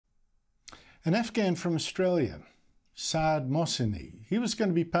An Afghan from Australia, Saad Mohseni, he was going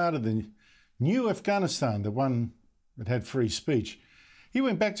to be part of the new Afghanistan, the one that had free speech. He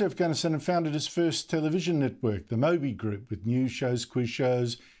went back to Afghanistan and founded his first television network, the MOBY Group, with news shows, quiz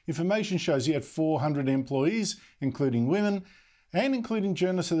shows, information shows. He had 400 employees, including women, and including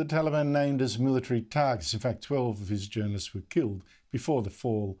journalists of the Taliban named as military targets. In fact, 12 of his journalists were killed before the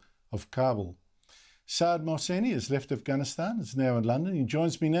fall of Kabul. Saad Mohseni has left Afghanistan, is now in London. He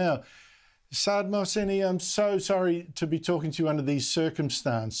joins me now. Saad Mohseni, I'm so sorry to be talking to you under these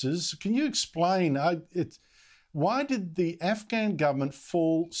circumstances. Can you explain why did the Afghan government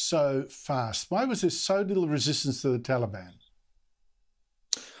fall so fast? Why was there so little resistance to the Taliban?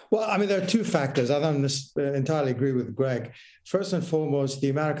 Well, I mean, there are two factors. I don't entirely agree with Greg. First and foremost, the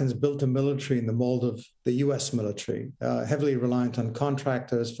Americans built a military in the mold of the US military, heavily reliant on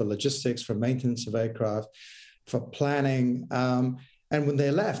contractors for logistics, for maintenance of aircraft, for planning. And when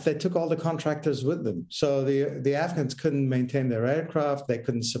they left, they took all the contractors with them. So the Afghans couldn't maintain their aircraft. They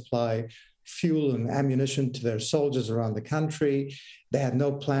couldn't supply fuel and ammunition to their soldiers around the country. They had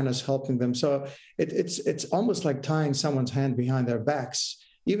no planners helping them. So it's almost like tying someone's hand behind their backs.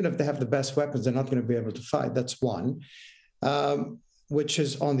 Even if they have the best weapons, they're not going to be able to fight. That's one, which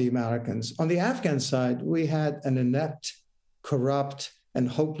is on the Americans. On the Afghan side, we had an inept, corrupt, and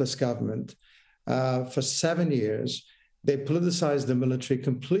hopeless government for 7 years. They politicized the military,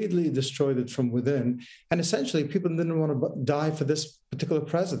 completely destroyed it from within. And essentially, people didn't want to die for this particular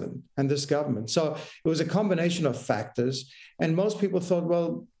president and this government. So it was a combination of factors. And most people thought,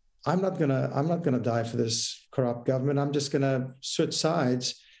 well, I'm not gonna die for this corrupt government. I'm just gonna switch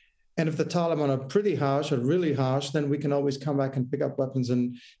sides. And if the Taliban are pretty harsh or really harsh, then we can always come back and pick up weapons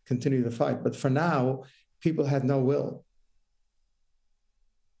and continue the fight. But for now, people had no will.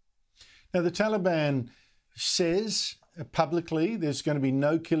 Now, the Taliban says publicly there's going to be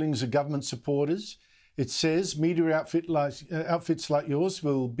no killings of government supporters. It says media outfits like yours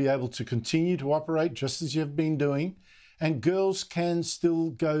will be able to continue to operate just as you've been doing, and girls can still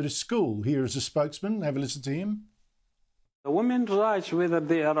go to school. Here is a spokesman. Have a listen to him. The women's rights, whether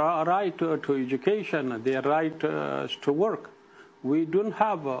they are right to education, their right to work, we don't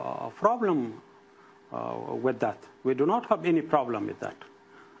have a problem with that. We do not have any problem with that.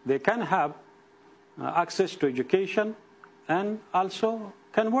 They can have access to education and also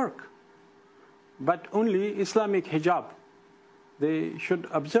can work, but only Islamic hijab they should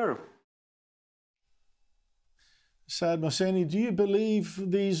observe. Saad Mohseni, do you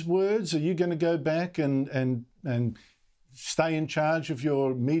believe these words? Are you going to go back and stay in charge of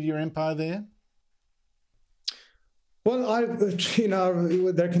your media empire there? Well,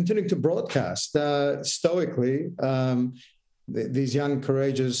 they're continuing to broadcast stoically. These young,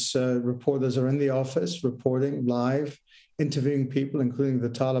 courageous reporters are in the office, reporting live, interviewing people, including the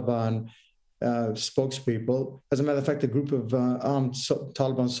Taliban spokespeople. As a matter of fact, a group of armed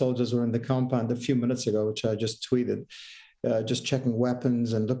Taliban soldiers were in the compound a few minutes ago, which I just tweeted, just checking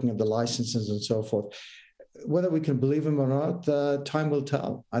weapons and looking at the licenses and so forth. Whether we can believe them or not, time will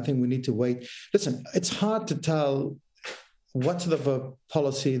tell. I think we need to wait. Listen, it's hard to tell what sort of a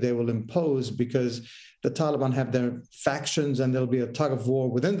policy they will impose because the Taliban have their factions and there'll be a tug of war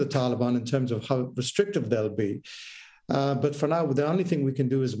within the Taliban in terms of how restrictive they'll be. But for now, the only thing we can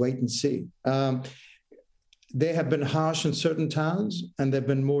do is wait and see. They have been harsh in certain towns and they've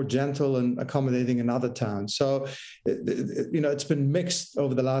been more gentle and accommodating in other towns. So, it's been mixed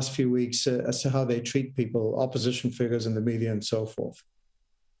over the last few weeks as to how they treat people, opposition figures in the media and so forth.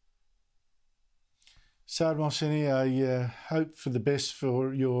 Saad Mohseni, I hope for the best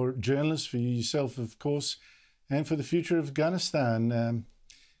for your journalists, for yourself, of course, and for the future of Afghanistan.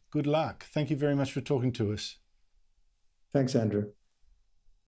 Good luck. Thank you very much for talking to us. Thanks, Andrew.